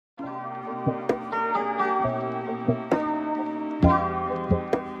What's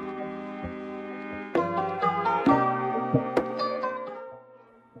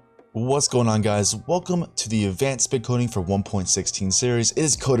going on, guys? Welcome to the Advanced Spit Coding for 1.16 series. It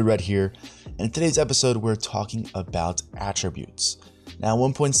is Coded Red here, and in today's episode we're talking about attributes. Now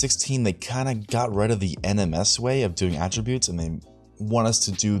 1.16, they kind of got rid of the NMS way of doing attributes and they want us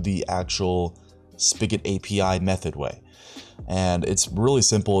to do the actual Spigot API method way. And it's really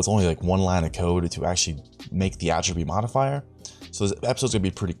simple. It's only like one line of code to actually make the attribute modifier. So this episode's gonna be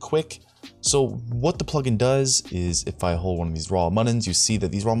pretty quick. So what the plugin does is if I hold one of these raw buttons, you see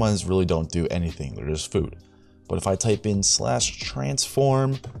that these raw buttons really don't do anything. They're just food. But if I type in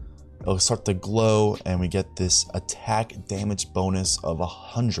 /transform, it'll start to glow and we get this attack damage bonus of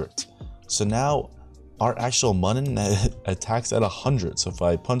 100. So now our actual button attacks at 100. So if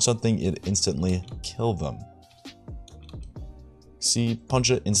I punch something, it instantly kills them. See,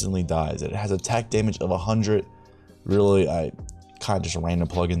 punch it, instantly dies. It has attack damage of 100. Really, I kind of just a random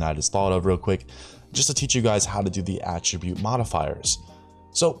plugin that I just thought of real quick, just to teach you guys how to do the attribute modifiers.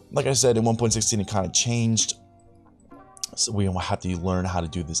 So like I said, in 1.16 it kind of changed, so we have to learn how to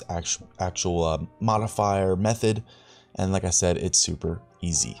do this actual modifier method, and like I said, it's super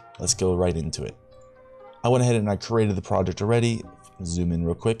easy. Let's go right into it. I went ahead and I created the project already. Zoom in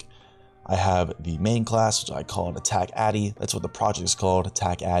real quick. I have the main class, which I call it attack addy. That's what the project is called,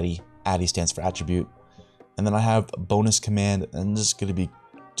 attack addy. Addy stands for attribute. And then I have a bonus command, and this is going to be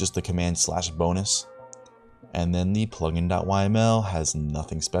just the command /bonus. And then the plugin.yml has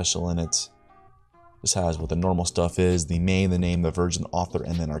nothing special in it. This has what the normal stuff is, the main, the name, the version, author,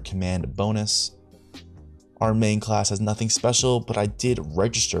 and then our command bonus. Our main class has nothing special, but I did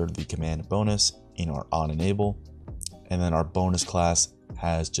register the command bonus in our onEnable. And then our bonus class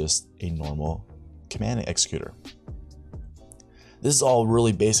has just a normal command executor. This is all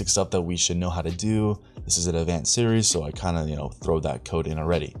really basic stuff that we should know how to do. This is an advanced series, so I kind of, throw that code in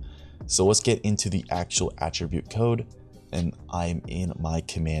already. So let's get into the actual attribute code, and I'm in my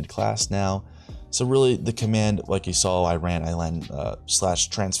command class now. So really the command, like you saw, I ran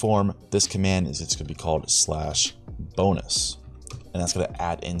 /transform. This command is, it's gonna be called /bonus. And that's gonna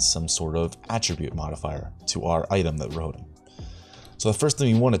add in some sort of attribute modifier to our item that we're holding. So the first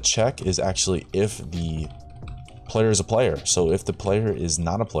thing we wanna check is actually if the player is a player. So if the player is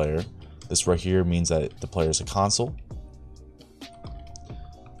not a player, this right here means that the player is a console.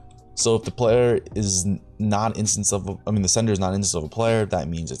 So if the player is not instance of, the sender is not instance of a player, that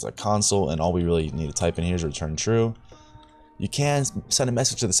means it's a console, and all we really need to type in here is return true. You can send a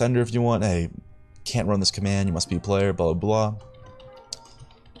message to the sender if you want, hey, can't run this command, you must be a player, blah, blah, blah.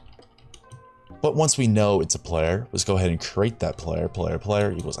 But once we know it's a player, let's go ahead and create that player.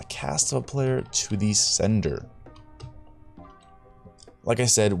 Player equals a cast of a player to the sender. Like I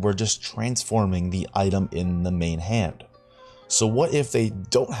said, we're just transforming the item in the main hand. So what if they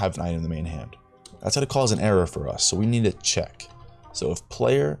don't have an item in the main hand? That's going to cause an error for us, so we need to check. So if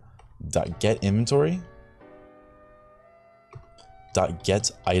player.getInventory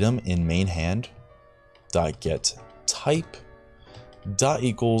 .getItem in main hand .getType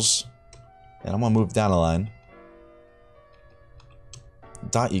 .equals, and I'm going to move down a line,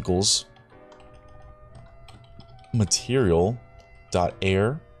 .equals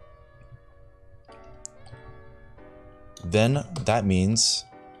material.air, then that means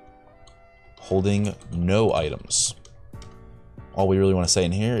holding no items. All we really want to say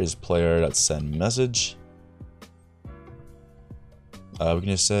in here is player.sendMessage. We can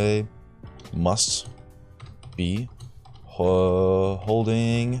just say must be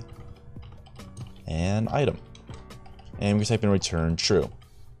holding an item, and we type in return true.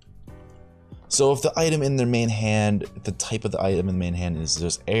 So if the item in their main hand, if the type of the item in the main hand is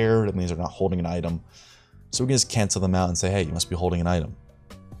just air, that means they're not holding an item. So we can just cancel them out and say, hey, you must be holding an item.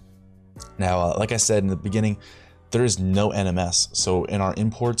 Now, like I said in the beginning, there is no NMS. So in our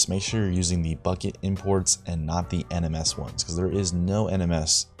imports, make sure you're using the bucket imports and not the NMS ones, because there is no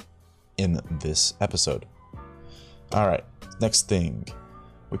NMS in this episode. All right, next thing.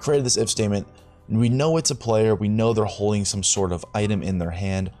 We created this if statement. We know it's a player. We know they're holding some sort of item in their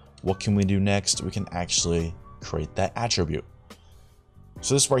hand. What can we do next? We can actually create that attribute.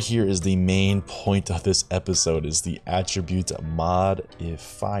 So this right here is the main point of this episode, is the attribute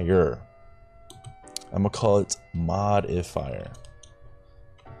modifier. I'm gonna call it modifier.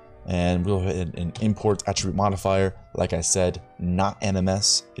 And we'll go ahead and import attribute modifier. Like I said, not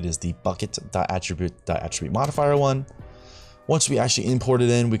NMS. It is the bucket.attribute.attribute modifier one. Once we actually import it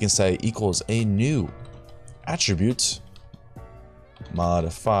in, we can say equals a new attribute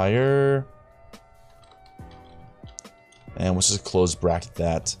modifier, and we'll just close bracket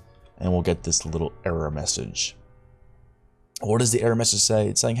that, and we'll get this little error message. What does the error message say?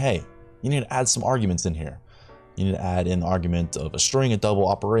 It's saying, hey, you need to add some arguments in here. You need to add an argument of a string, a double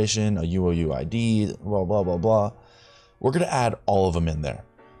operation, a UOUID, blah, blah, blah, blah. We're going to add all of them in there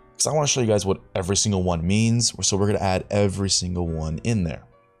because I want to show you guys what every single one means. So we're going to add every single one in there.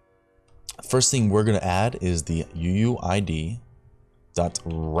 First thing we're going to add is the UUID.random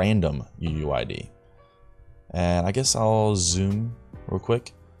UUID. And I guess I'll zoom real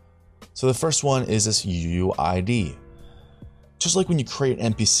quick. So the first one is this UUID. Just like when you create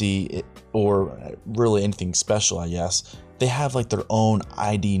an NPC or really anything special, I guess, they have like their own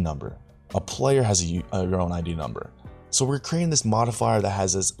ID number. A player has your own ID number. So we're creating this modifier that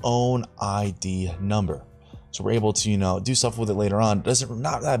has its own ID number. So we're able to, you know, do stuff with it later on.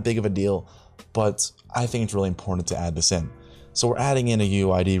 Not that big of a deal, but I think it's really important to add this in. So we're adding in a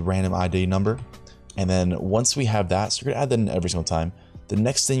UUID, random ID number. And then once we have that, so we're gonna add that in every single time. The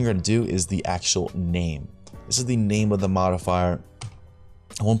next thing you're gonna do is the actual name. This is the name of the modifier.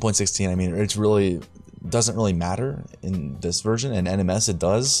 1.16, I mean, it's really doesn't really matter in this version. In NMS it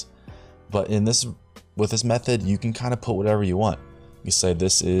does, but in this, with this method, you can kind of put whatever you want. You say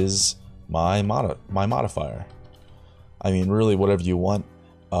this is my modifier. I mean, really whatever you want.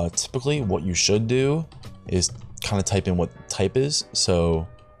 Typically what you should do is kind of type in what the type is. So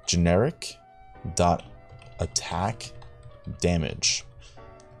generic dot attack damage.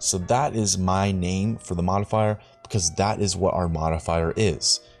 So that is my name for the modifier because that is what our modifier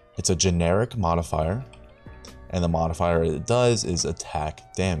is. It's a generic modifier, and the modifier it does is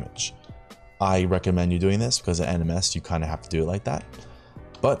attack damage. I recommend you doing this because at NMS you kind of have to do it like that.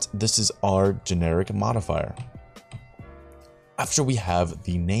 But this is our generic modifier. After we have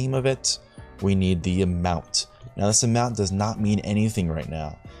the name of it, we need the amount. Now this amount does not mean anything right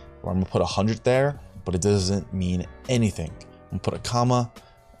now. I'm gonna put 100 there, but it doesn't mean anything. I'm gonna put a comma.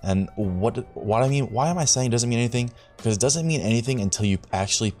 And what I mean, why am I saying it doesn't mean anything? Because it doesn't mean anything until you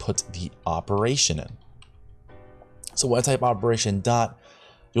actually put the operation in. So when I type operation dot,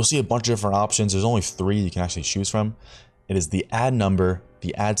 you'll see a bunch of different options. There's only 3 you can actually choose from. It is the add number,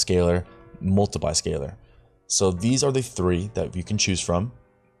 the add scalar, multiply scalar. So these are the 3 that you can choose from.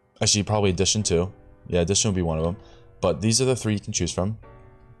 Actually, probably addition too. Yeah, addition would be one of them. But these are the 3 you can choose from.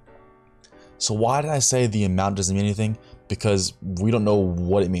 So why did I say the amount doesn't mean anything? Because we don't know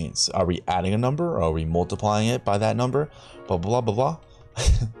what it means. Are we adding a number? Or are we multiplying it by that number? Blah, blah, blah, blah.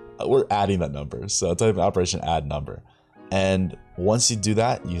 We're adding that number. So type in operation add number. And once you do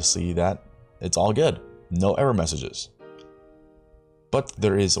that, you see that it's all good. No error messages. But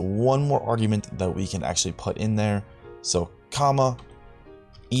there is one more argument that we can actually put in there. So comma,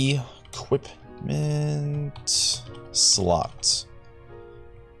 equipment slot.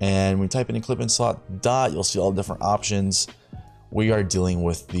 And when we type in equipment slot dot, you'll see all the different options. We are dealing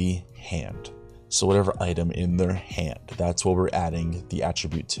with the hand. So whatever item in their hand, that's what we're adding the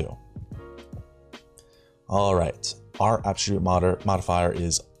attribute to. All right, our attribute modifier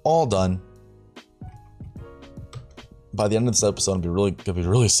is all done. By the end of this episode, I'm gonna be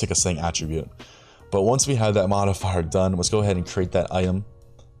really sick of saying attribute. But once we have that modifier done, let's go ahead and create that item.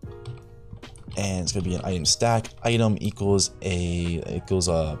 And it's gonna be an item stack. Item equals a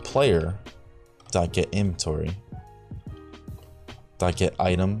player dot get inventory dot get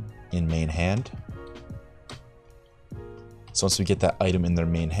item in main hand. So once we get that item in their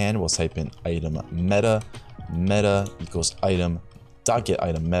main hand, we'll type in item meta equals item dot get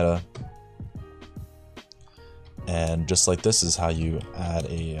item meta. And just like this is how you add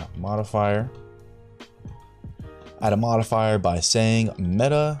a modifier. Add a modifier by saying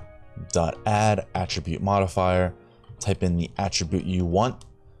meta dot add attribute modifier. Type in the attribute you want.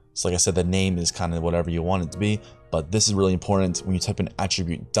 So like I said, the name is kind of whatever you want it to be, but this is really important. When you type in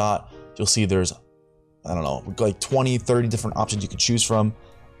attribute dot, you'll see there's, I don't know, like 20, 30 different options you can choose from.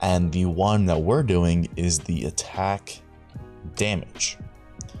 And the one that we're doing is the attack damage.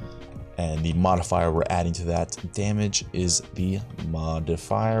 And the modifier we're adding to that damage is the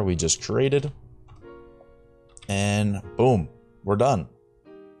modifier we just created. And boom, we're done.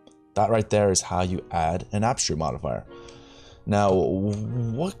 That right there is how you add an attribute modifier. Now,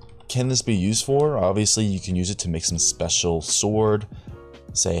 what can this be used for? Obviously, you can use it to make some special sword.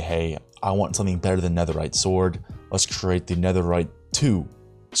 Say, hey, I want something better than netherite sword. Let's create the netherite 2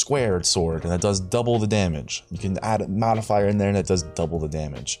 squared sword, and that does double the damage. You can add a modifier in there, and that does double the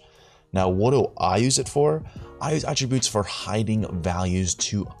damage. Now, what do I use it for? I use attributes for hiding values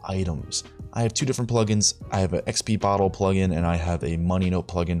to items. I have 2 different plugins. I have an XP bottle plugin and I have a money note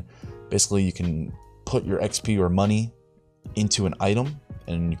plugin. Basically, you can put your XP or money into an item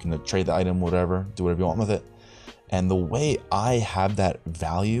and you can trade the item, whatever, do whatever you want with it. And the way I have that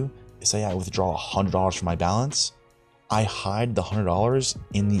value say I withdraw $100 from my balance, I hide the $100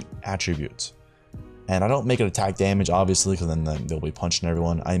 in the attributes. And I don't make it attack damage, obviously, because then they'll be punching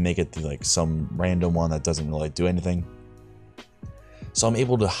everyone. I make it to like some random one that doesn't really do anything. So I'm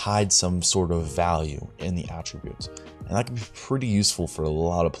able to hide some sort of value in the attributes. And that can be pretty useful for a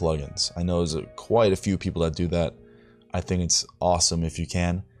lot of plugins. I know there's quite a few people that do that. I think it's awesome if you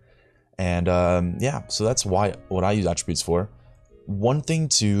can. And yeah, so that's what I use attributes for. One thing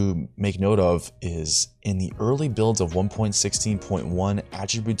to make note of is in the early builds of 1.16.1,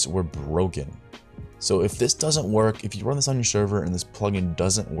 attributes were broken. So if this doesn't work, if you run this on your server and this plugin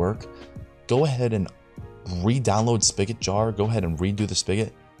doesn't work, go ahead and re-download Spigot jar, go ahead and redo the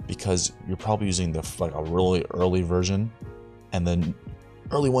Spigot, because you're probably using like a really early version, and then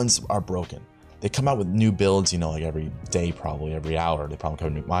early ones are broken. They come out with new builds, you know, like every day, probably every hour. They probably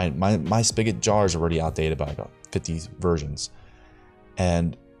come new. My Spigot jar is already outdated by about 50 versions,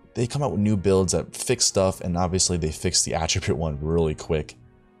 and they come out with new builds that fix stuff, and obviously they fix the attribute one really quick.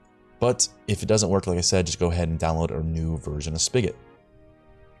 But if it doesn't work, like I said, just go ahead and download a new version of Spigot.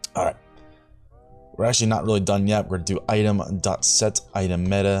 All right. We're actually not really done yet. We're going to do item.set item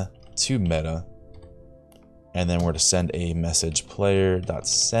meta to meta. And then we're going to send a message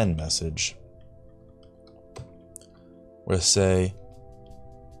player.send message. We're going to say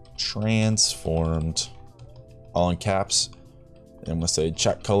transformed, all in caps. And I'm going to say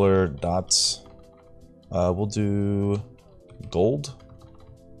chat color dot, we'll do gold.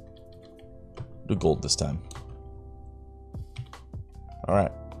 Do gold this time. All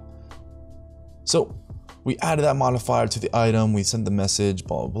right. So we added that modifier to the item. We sent the message,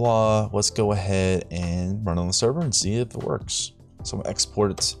 blah, blah, blah. Let's go ahead and run on the server and see if it works. So I'm gonna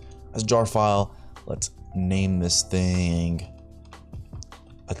export it as a jar file. Let's name this thing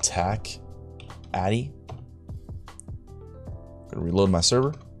attack Addy. Gonna reload my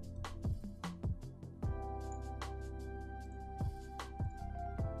server.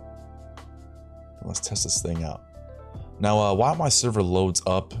 Let's test this thing out. Now, while my server loads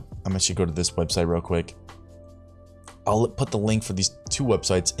up, I'm actually go to this website real quick. I'll put the link for these two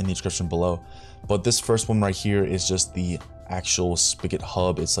websites in the description below. But this first one right here is just the actual Spigot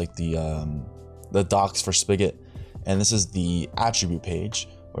hub. It's like the docs for Spigot. And this is the attribute page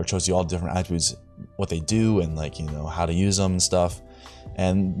where it shows you all different attributes, what they do, and like, you know, how to use them and stuff.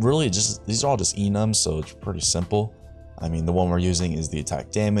 And really just, these are all just enums, so it's pretty simple. I mean, the one we're using is the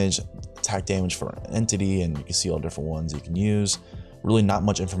attack damage for an entity, and you can see all different ones you can use. Really not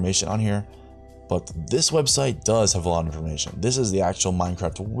much information on here, but this website does have a lot of information. This is the actual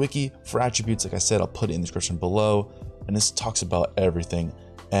Minecraft wiki for attributes. Like I said, I'll put it in the description below, and this talks about everything.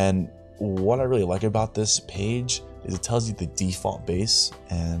 And what I really like about this page is it tells you the default base,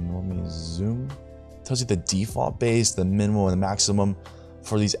 and let me zoom. It tells you the default base, the minimum and the maximum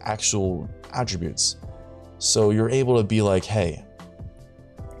for these actual attributes. So you're able to be like, hey,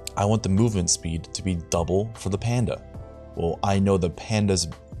 I want the movement speed to be double for the panda. Well, I know the panda's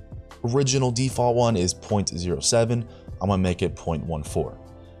original default one is 0.07. I'm gonna make it 0.14.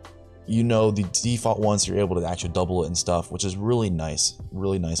 You know, the default ones, you're able to actually double it and stuff, which is really nice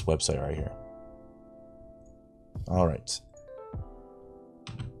website right here. All right,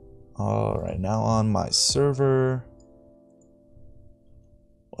 now on my server,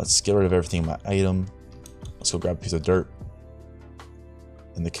 let's get rid of everything in my item. Let's go grab a piece of dirt.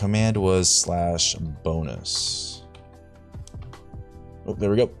 And the command was /bonus. Oh,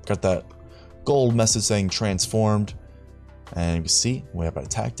 there we go. Got that gold message saying transformed. And you can see we have an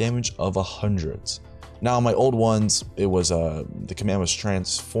attack damage of 100. Now on my old ones, it was the command was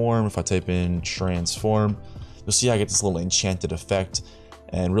transform. If I type in transform, you'll see I get this little enchanted effect.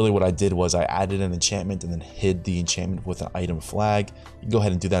 And really what I did was I added an enchantment and then hid the enchantment with an item flag. You can go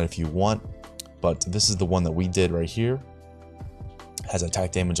ahead and do that if you want. But this is the one that we did right here. Has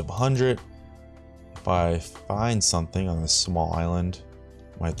attack damage of 100. If I find something on this small island,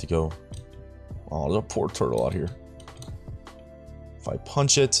 I might have to go. Oh, there's a poor turtle out here. If I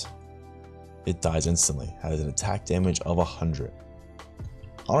punch it, it dies instantly. Has an attack damage of 100.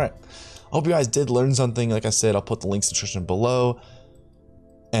 Alright. I hope you guys did learn something. Like I said, I'll put the links in the description below.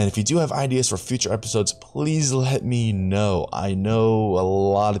 And if you do have ideas for future episodes, please let me know. I know a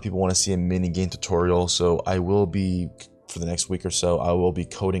lot of people want to see a mini game tutorial, so I will be, for the next week or so, I will be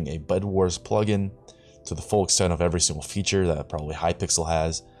coding a Bed Wars plugin to the full extent of every single feature that probably Hypixel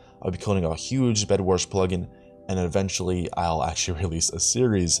has. I'll be coding a huge Bed Wars plugin, and eventually I'll actually release a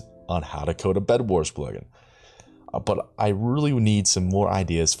series on how to code a Bed Wars plugin. But I really need some more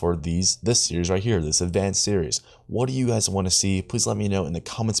ideas for this series right here, this advanced series. What do you guys want to see? Please let me know in the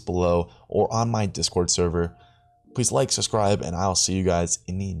comments below or on my Discord server. Please like, subscribe, and I'll see you guys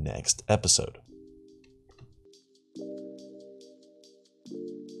in the next episode.